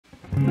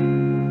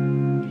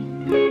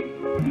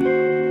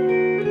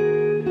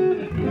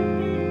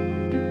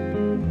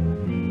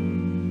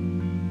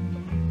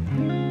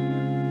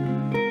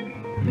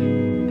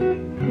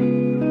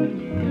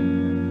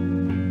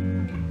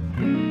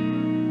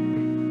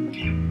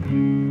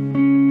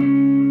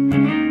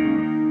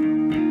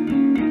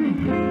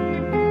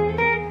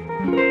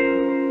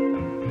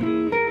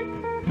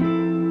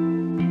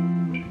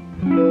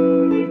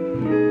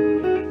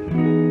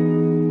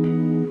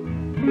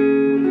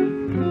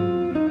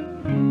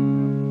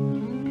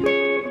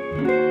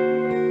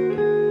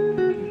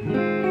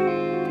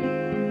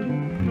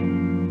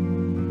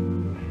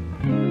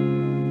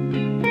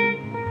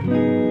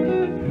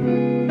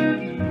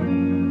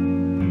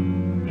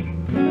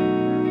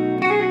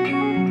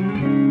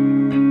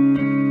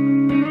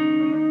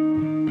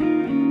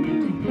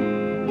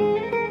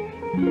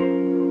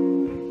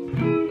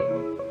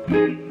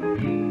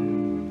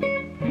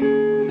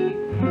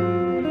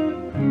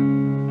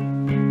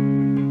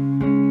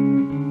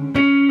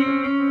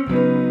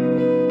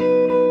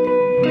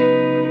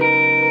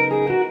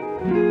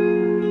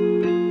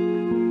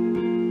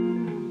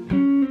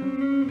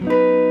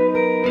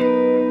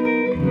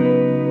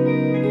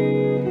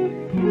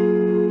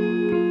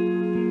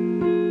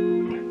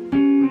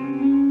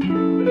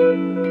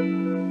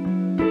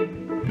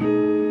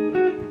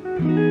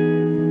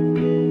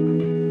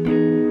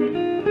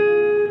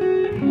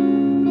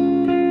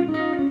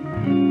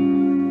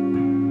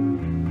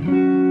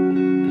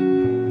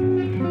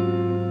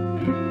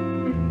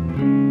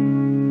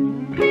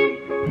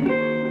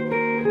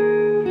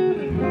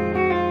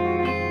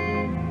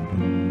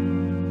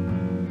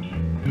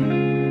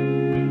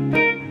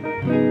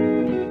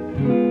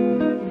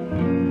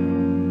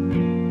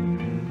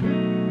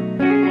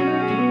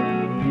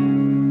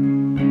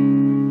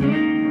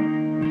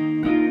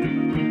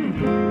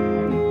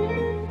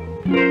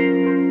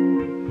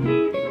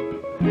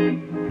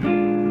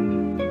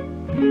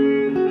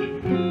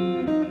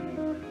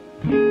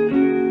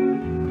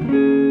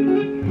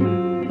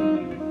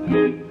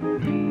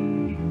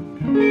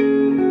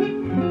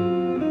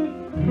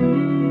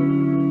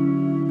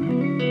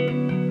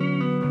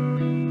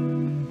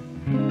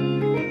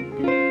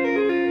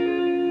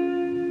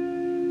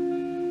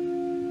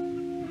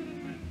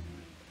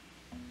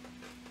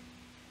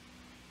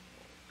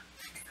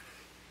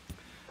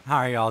How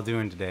are y'all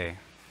doing today?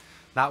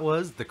 That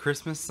was the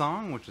Christmas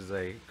song, which is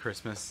a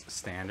Christmas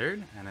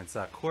standard, and it's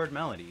a chord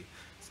melody.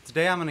 So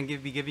today I'm going to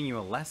be giving you a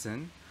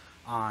lesson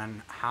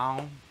on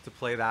how to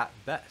play that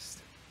best.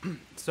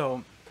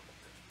 So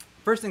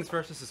first things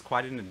first, this is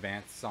quite an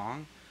advanced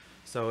song.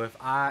 So if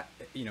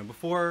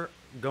before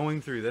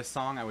going through this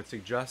song, I would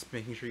suggest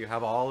making sure you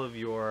have all of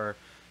your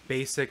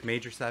basic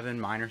major 7,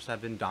 minor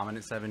 7,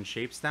 dominant 7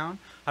 shapes down.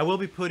 I will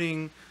be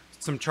putting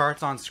some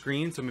charts on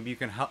screen, so maybe you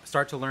can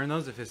start to learn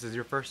those if this is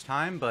your first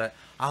time, but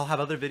I'll have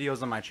other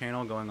videos on my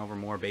channel going over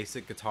more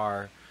basic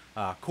guitar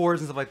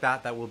chords and stuff like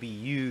that that will be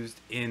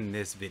used in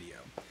this video.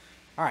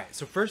 Alright,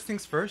 so first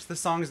things first, this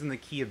song is in the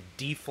key of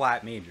D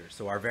flat major.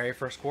 So our very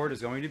first chord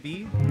is going to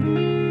be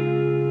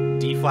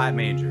D flat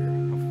major.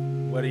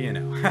 What do you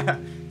know?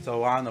 So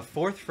we're on the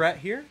 4th fret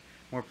here,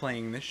 we're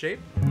playing this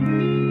shape.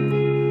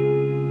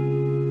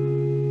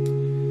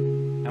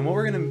 And what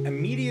we're going to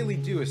immediately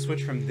do is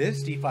switch from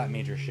this D flat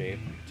major shape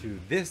to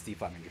this D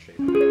flat major shape.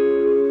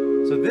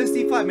 So this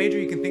D flat major,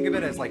 you can think of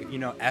it as like,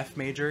 F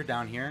major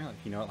down here, like,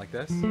 it like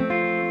this.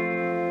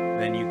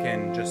 Then you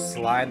can just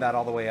slide that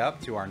all the way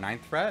up to our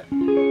 9th fret.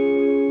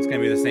 It's going to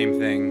be the same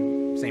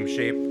thing, same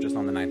shape, just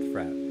on the 9th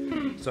fret.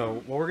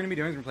 So what we're going to be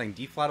doing is we're playing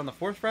D flat on the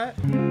 4th fret,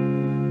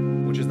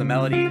 which is the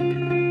melody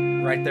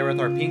right there with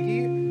our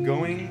pinky,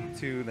 going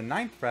to the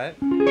 9th fret,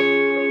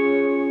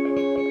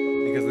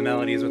 because the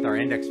melody is with our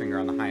index finger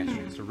on the highest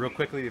string. So real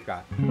quickly, we've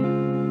got.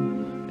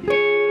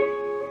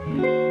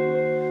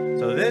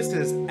 So this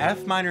is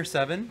F minor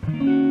 7,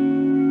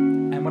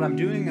 and what I'm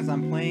doing is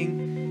I'm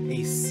playing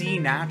a C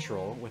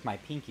natural with my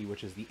pinky,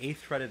 which is the 8th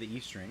fret of the E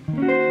string,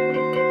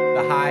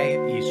 the high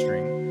E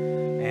string,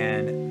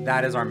 and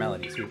that is our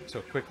melody.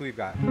 So quickly, we've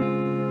got.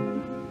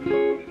 And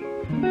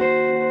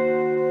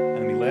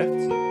we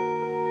lift,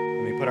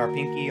 and we put our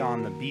pinky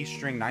on the B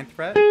string 9th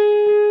fret.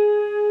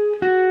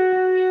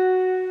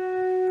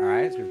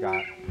 Alright, so we've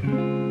got.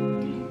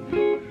 And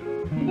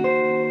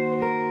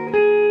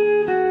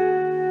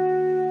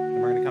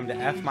we're going to come to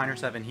F minor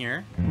 7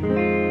 here.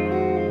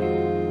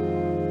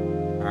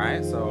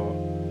 Alright, so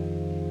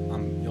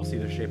you'll see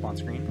the shape on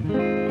screen.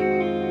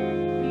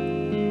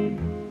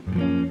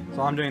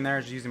 So all I'm doing there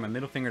is using my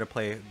middle finger to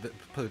play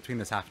between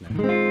this half note. And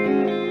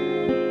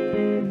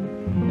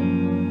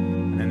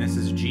then this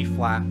is G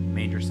flat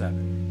major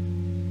 7.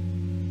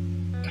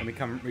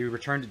 And we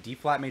return to D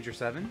flat major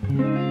 7.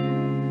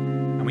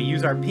 And we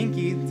use our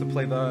pinky to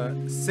play the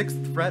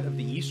 6th fret of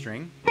the E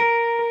string.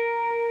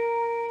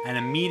 And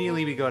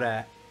immediately we go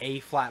to A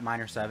flat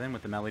minor 7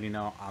 with the melody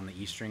note on the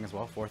E string as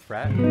well, 4th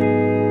fret.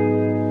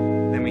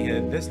 Then we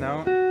hit this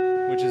note,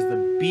 which is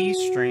the B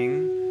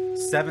string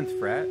 7th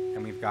fret,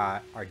 and we've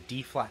got our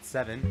D flat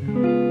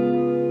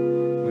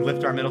 7. We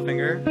lift our middle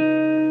finger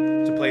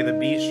to play the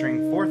B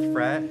string 4th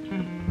fret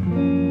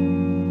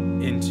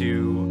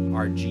into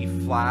our G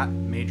flat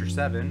major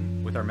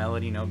 7 with our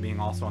melody note being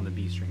also on the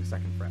B string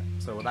 2nd fret.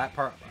 So with that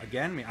part,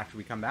 again, after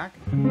we come back.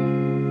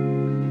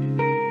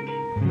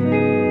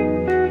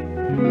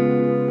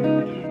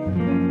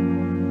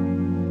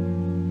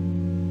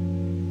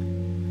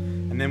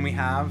 And then we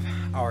have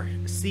our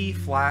C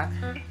flat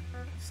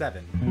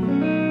 7.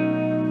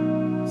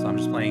 So I'm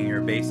just playing your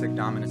basic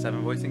dominant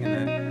 7 voicing and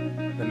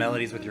then the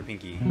melodies with your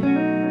pinky.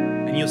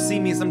 And you'll see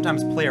me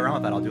sometimes play around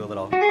with that. I'll do a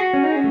little,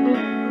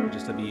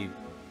 just to be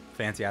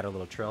fancy, add a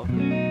little trill.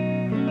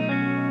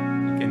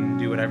 You can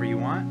do whatever you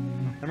want.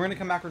 Then we're going to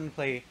come back and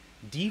play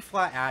D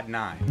flat add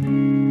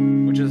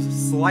 9, which is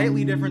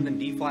slightly different than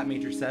D flat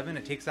major 7.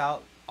 It takes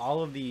out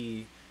all of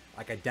the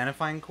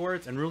identifying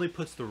chords and really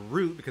puts the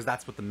root, because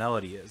that's what the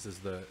melody is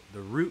the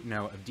root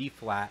note of D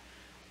flat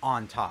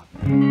on top.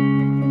 So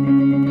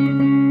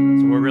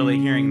we're really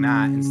hearing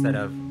that instead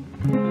of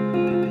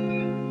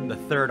the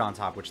 3rd on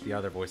top, which the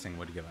other voicing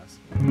would give us.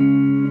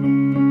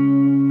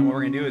 And what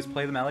we're going to do is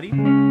play the melody,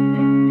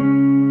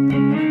 and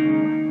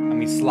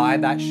we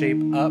slide that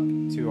shape up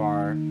to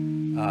our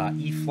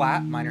E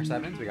flat minor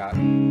 7. So we got,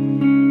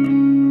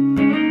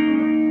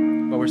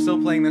 but we're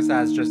still playing this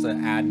as just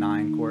an add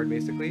 9 chord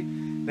basically.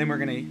 Then we're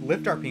going to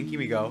lift our pinky,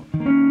 we go. You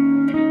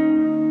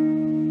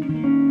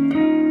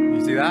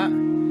see that?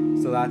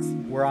 So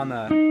we're on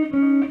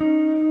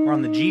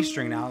the G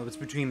string now. It's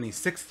between the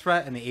 6th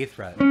fret and the 8th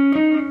fret.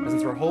 But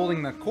since we're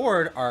holding the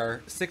chord,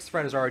 our 6th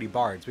fret is already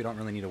barred, so we don't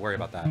really need to worry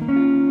about that.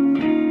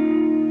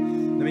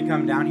 Then we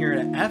come down here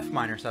to F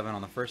minor 7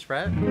 on the 1st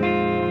fret,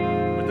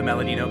 with the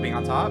melody note being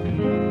on top.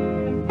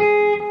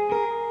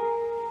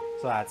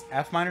 So that's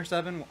F minor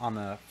 7 on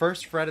the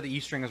 1st fret of the E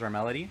string as our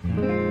melody.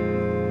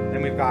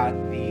 Then we've got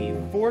the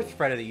 4th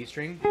fret of the E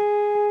string,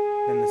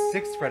 then the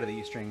 6th fret of the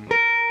E string,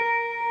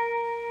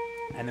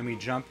 and then we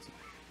jumped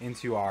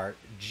into our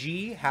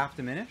G half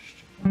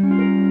diminished,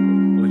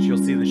 which you'll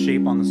see the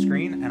shape on the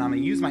screen, and I'm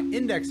going to use my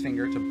index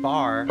finger to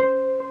bar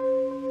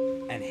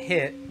and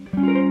hit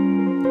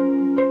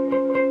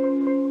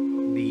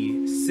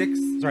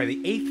the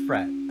 8th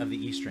fret of the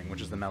E string, which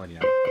is the melody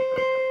note,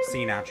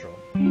 C natural.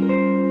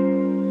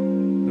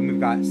 Then we've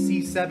got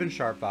C7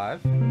 sharp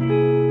 5,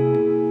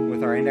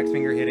 with our index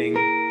finger hitting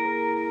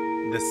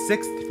the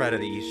 6th fret of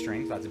the E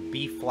string, so that's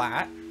B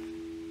flat,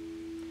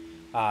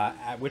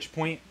 at which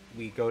point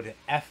we go to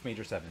F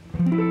major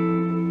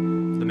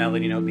 7. The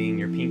melody note being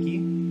your pinky,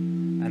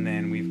 and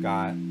then we've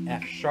got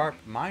F sharp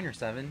minor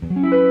 7,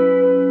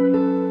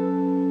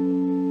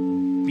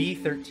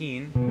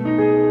 B13.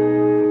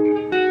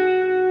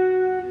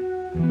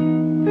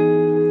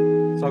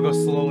 So I'll go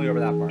slowly over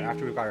that part.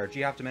 After we've got our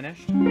G half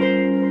diminished,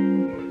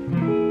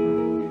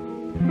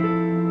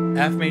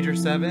 F major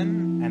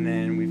 7, and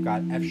then we've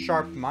got F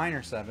sharp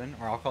minor 7,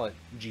 or I'll call it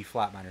G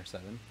flat minor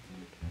 7.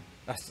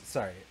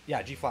 Sorry,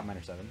 yeah, G flat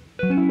minor 7.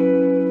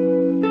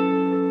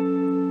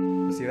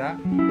 You see that?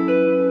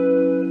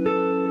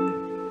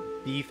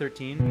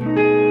 B13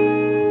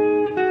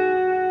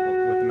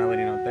 with the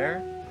melody note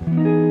there.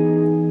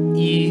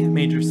 E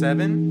major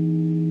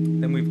 7.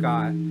 Then we've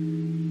got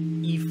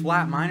E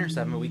flat minor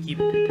 7, but we keep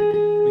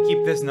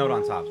this note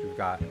on top. So we've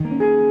got, and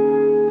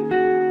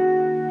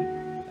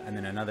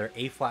then another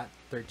A flat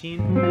 13.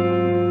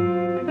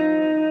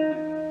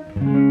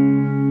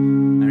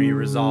 And we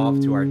resolve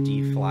to our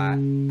D flat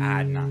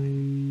add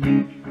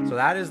 9. So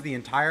that is the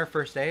entire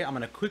first A. I'm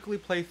going to quickly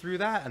play through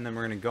that, and then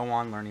we're going to go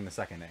on learning the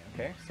second A.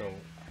 Okay, so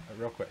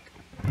real quick.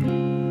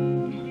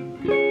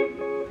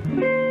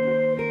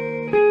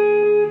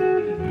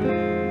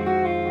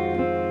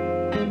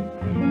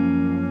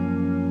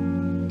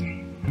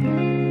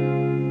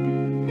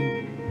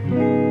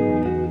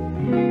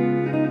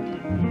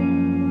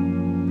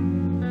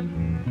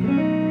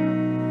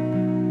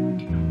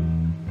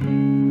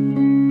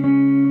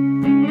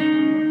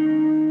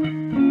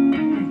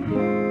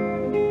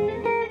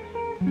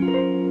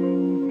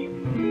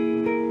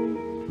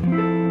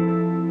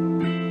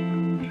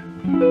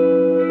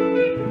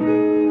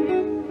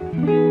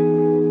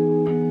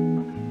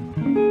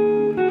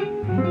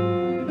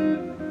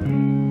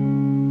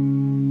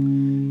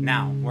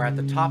 Now, we're at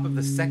the top of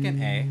the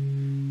second A,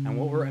 and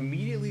what we're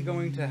immediately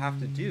going to have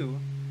to do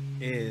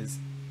is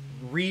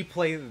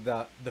replay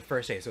the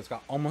first A. So it's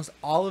got almost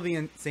all of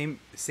the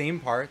same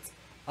parts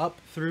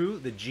up through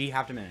the G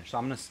half diminished. So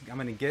I'm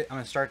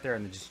gonna start there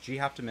in the just G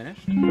half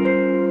diminished.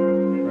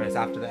 Right, it's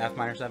after the F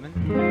minor 7.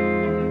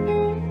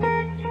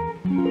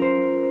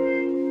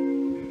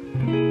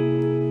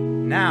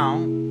 Now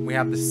we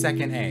have the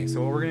second A.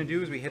 So what we're gonna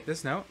do is we hit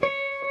this note,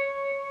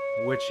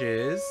 which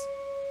is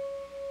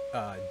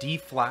D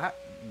flat,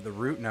 the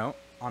root note,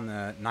 on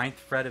the 9th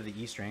fret of the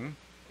E string.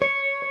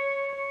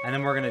 And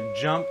then we're going to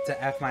jump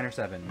to F minor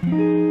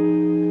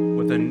 7,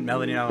 with the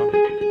melody note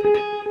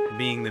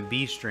being the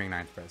B string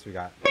 9th fret. So we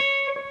got,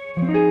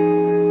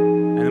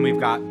 and then we've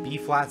got B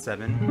flat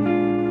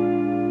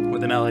 7, with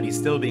the melody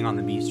still being on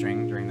the B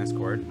string during this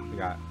chord. We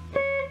got,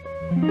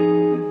 and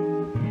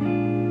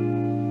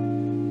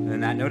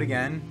then that note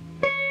again,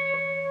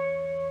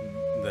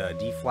 the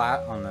D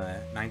flat on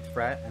the 9th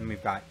fret, and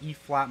we've got E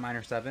flat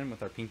minor 7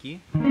 with our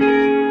pinky.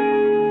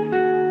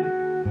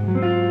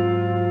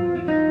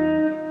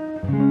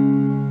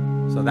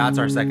 So that's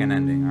our second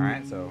ending, all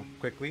right? So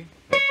quickly.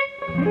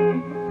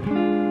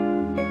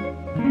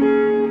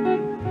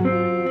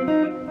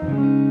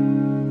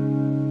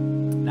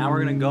 Now we're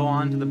gonna go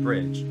on to the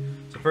bridge.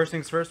 So first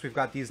things first, we've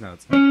got these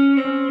notes. So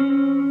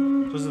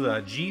this is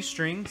the G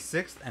string,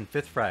 6th and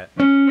 5th fret.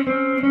 All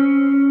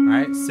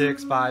right,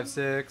 6, 5,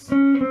 6.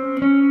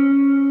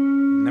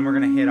 And then we're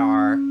gonna hit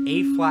our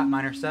A flat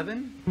minor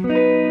 7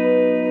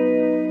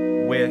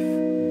 with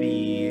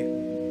the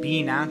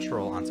B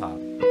natural on top,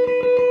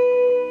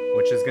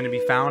 which is going to be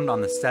found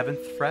on the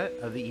 7th fret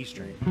of the E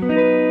string. Then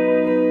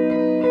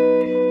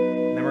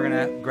we're going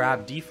to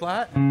grab D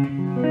flat.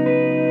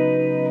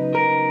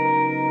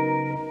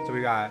 So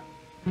we got,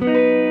 and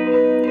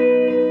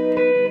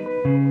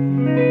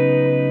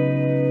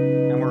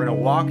we're going to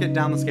walk it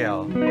down the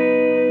scale.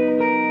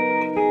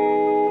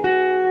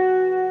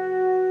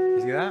 You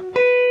see that?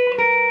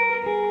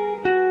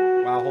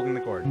 While holding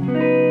the chord.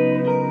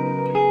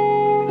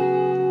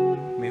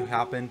 We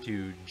happen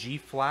to G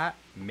flat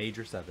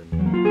major 7.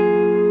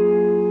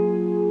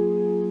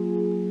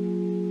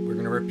 We're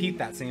going to repeat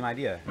that same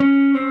idea.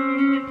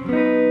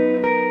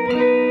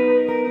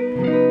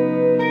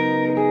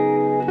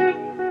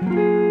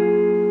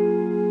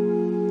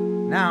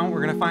 Now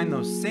we're going to find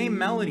those same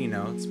melody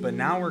notes, but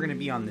now we're going to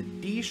be on the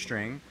D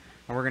string,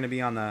 And we're going to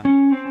be on the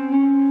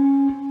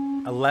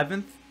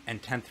 11th and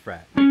 10th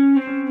fret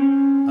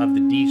of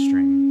the D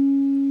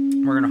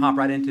string. We're going to hop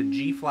right into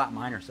G flat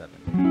minor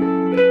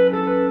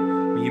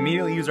 7. We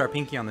immediately use our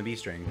pinky on the B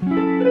string.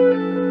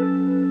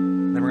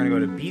 Then we're going to go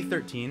to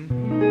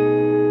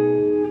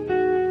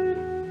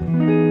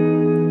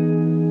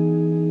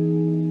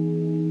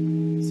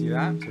B13. See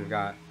that? So we've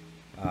got,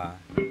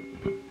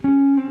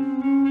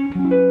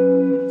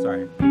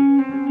 sorry.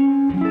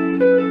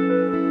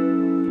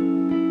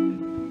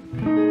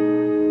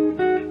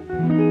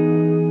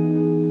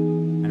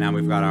 And now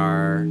we've got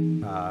our,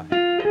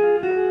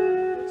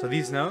 so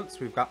these notes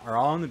are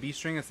all on the B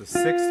string. It's the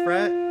 6th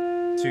fret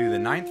to the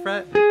 9th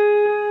fret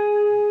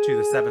to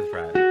the 7th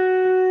fret.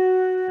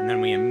 And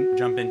then we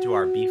jump into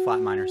our B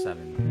flat minor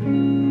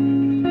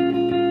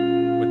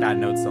 7 with that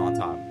note still on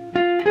top.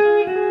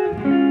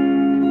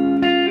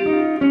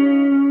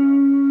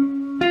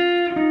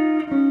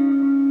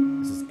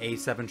 This is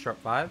A7 sharp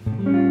 5.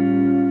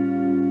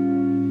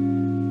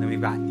 Then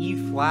we've got E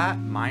flat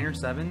minor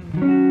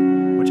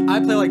 7, which I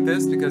play like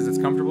this because it's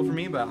comfortable for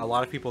me, but a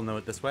lot of people know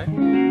it this way.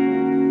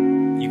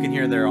 You can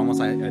hear they're almost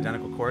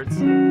identical chords.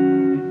 You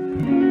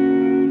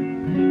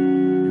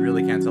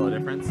really can't tell a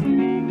difference. So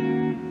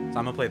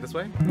I'm gonna play it this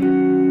way.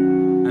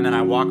 And then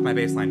I walk my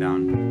bass line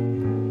down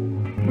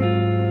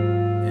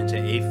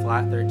into A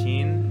flat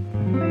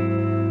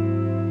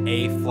 13,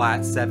 A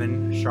flat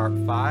 7 sharp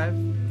 5,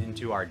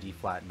 into our D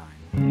flat 9.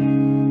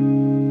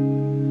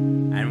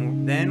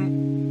 And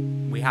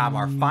then we have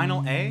our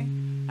final A,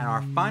 and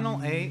our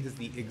final A is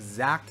the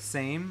exact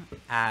same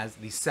as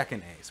the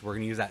second A. So we're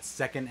gonna use that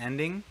second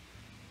ending,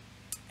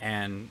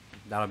 and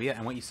that'll be it.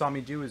 And what you saw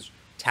me do is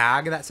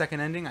tag that second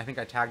ending. I think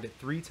I tagged it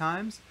 3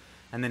 times.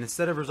 And then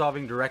instead of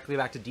resolving directly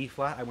back to D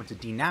flat, I went to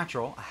D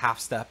natural, a half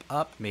step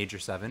up, major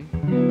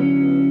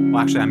 7.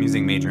 Well, actually I'm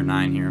using major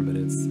 9 here, but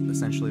it's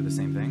essentially the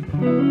same thing.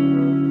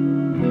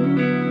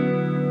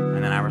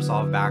 And then I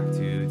resolve back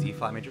to D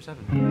flat major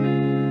 7.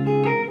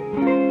 And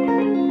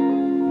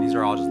these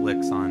are all just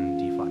licks on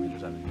D flat major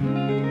 7. You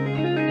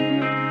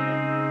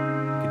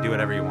can do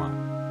whatever you want.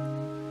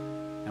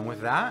 And with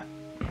that,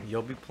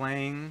 you'll be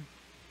playing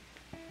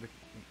the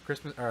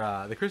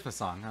Christmas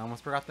song. I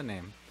almost forgot the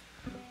name.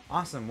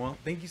 Awesome. Well,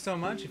 thank you so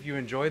much. If you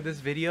enjoyed this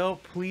video,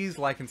 please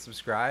like and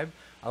subscribe.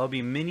 There'll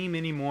be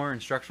many more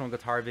instructional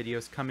guitar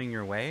videos coming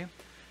your way.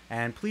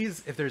 And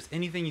please, if there's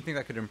anything you think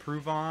I could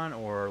improve on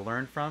or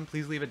learn from,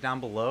 please leave it down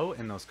below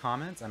in those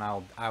comments, and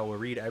I will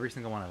read every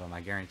single one of them,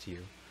 I guarantee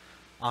you.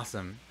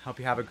 Awesome. Hope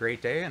you have a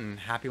great day and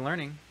happy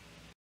learning.